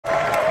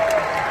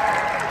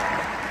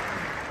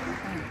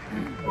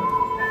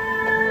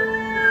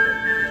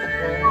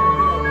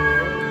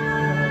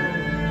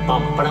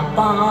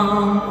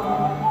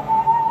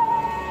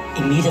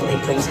immediately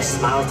brings a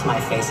smile to my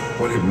face.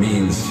 What it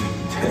means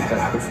to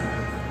have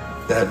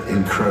that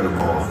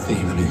incredible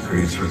theme that he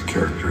creates with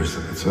characters,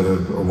 it's a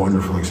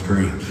wonderful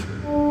experience.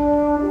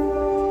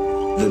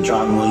 The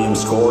John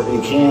Williams score,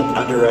 you can't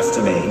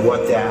underestimate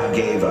what that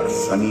gave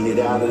us. I mean, it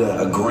added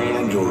a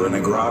grandeur and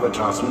a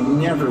gravitas we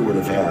never would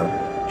have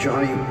had.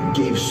 Johnny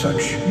gave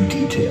such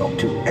detail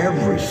to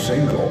every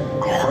single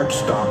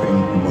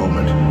heart-stopping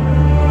moment.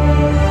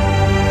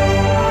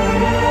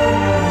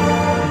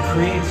 He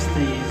creates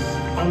these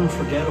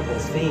unforgettable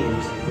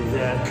themes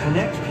that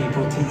connect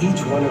people to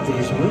each one of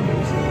these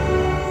movies.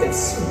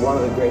 It's one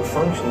of the great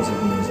functions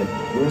of music.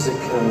 Music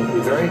can be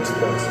very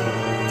expensive.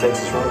 It takes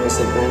us on this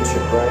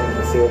adventure, right in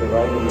the theater,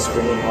 right in the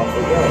screen, off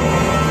we go.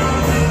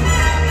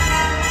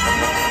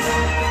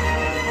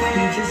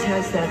 He just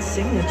has that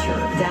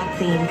signature. That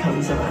theme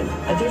comes on.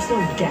 There's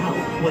no doubt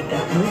what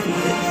that movie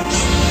is.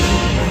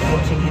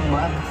 Watching him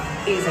work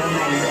is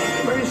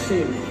amazing. Where is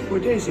he?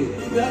 Where is he?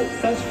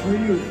 That's for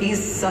you.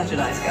 He's such a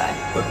nice guy.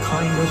 The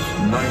kindest,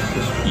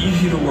 nicest,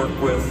 easy to work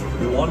with,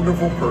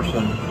 wonderful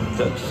person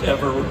that's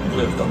ever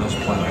lived on this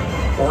planet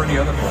or any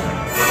other planet.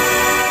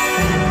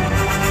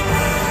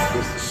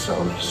 This is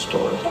so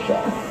historic.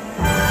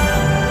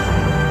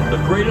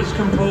 The greatest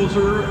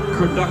composer,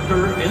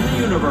 conductor in the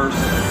universe,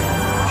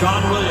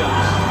 John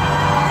Williams.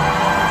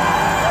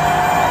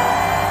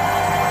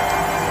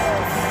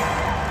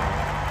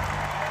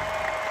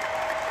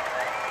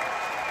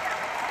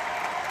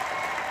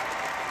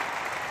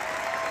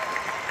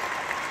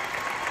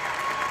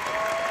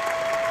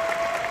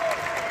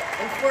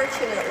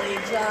 Unfortunately,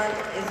 John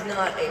is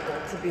not able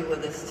to be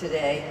with us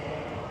today,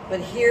 but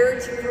here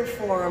to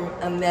perform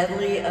a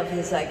medley of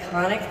his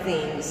iconic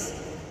themes,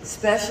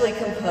 specially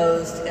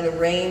composed and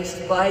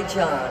arranged by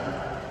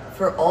John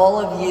for all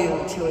of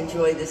you to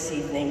enjoy this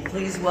evening.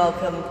 Please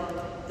welcome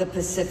the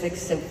Pacific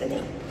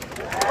Symphony.